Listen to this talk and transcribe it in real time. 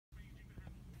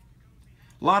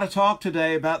A lot of talk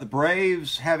today about the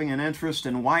Braves having an interest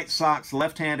in White Sox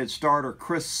left-handed starter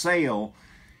Chris Sale,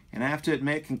 and I have to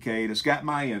admit, Kincade, it's got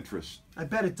my interest. I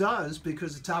bet it does,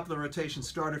 because the top of the rotation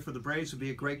starter for the Braves would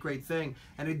be a great thing.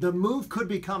 And the move could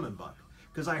be coming, Buck,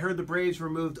 because I heard the Braves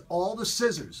removed all the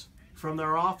scissors from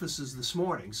their offices this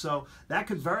morning. So that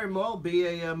could very well be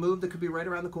a move that could be right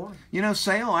around the corner. You know,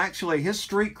 Sale, actually, his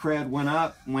street cred went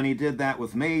up when he did that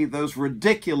with me. Those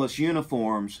ridiculous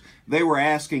uniforms they were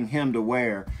asking him to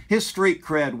wear, his street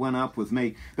cred went up with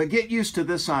me. But get used to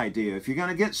this idea. If you're going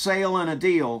to get Sale in a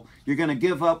deal, you're going to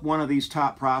give up one of these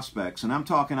top prospects. And I'm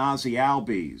talking Ozzie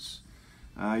Albies.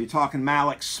 You're talking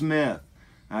Malik Smith.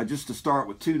 Just to start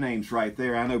with two names right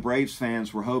there. I know Braves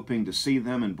fans were hoping to see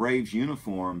them in Braves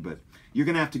uniform, but you're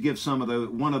going to have to give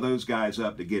one of those guys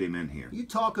up to get him in here. You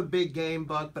talk a big game,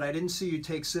 Buck, but I didn't see you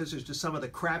take scissors to some of the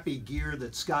crappy gear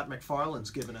that Scott McFarland's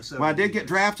given us. Well, I did get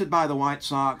drafted by the White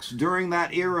Sox. During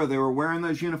that era, they were wearing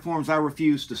those uniforms I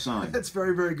refused to sign. That's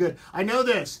very good. I know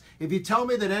this. If you tell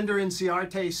me that Ender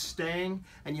Inciarte's staying,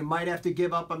 and you might have to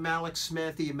give up a Malik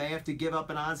Smith, you may have to give up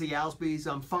an Ozzie Albies,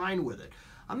 I'm fine with it.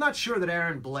 I'm not sure that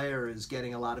Aaron Blair is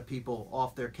getting a lot of people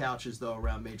off their couches, though,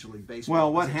 around Major League Baseball.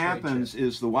 Well, what happens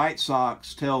is the White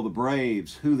Sox tell the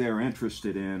Braves who they're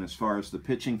interested in as far as the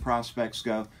pitching prospects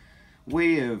go.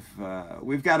 We've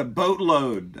got a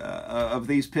boatload of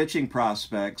these pitching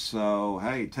prospects, so,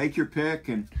 hey, take your pick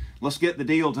and let's get the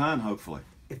deal done, hopefully.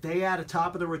 If they add a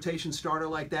top-of-the-rotation starter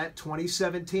like that,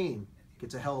 2017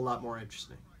 gets a hell of a lot more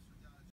interesting.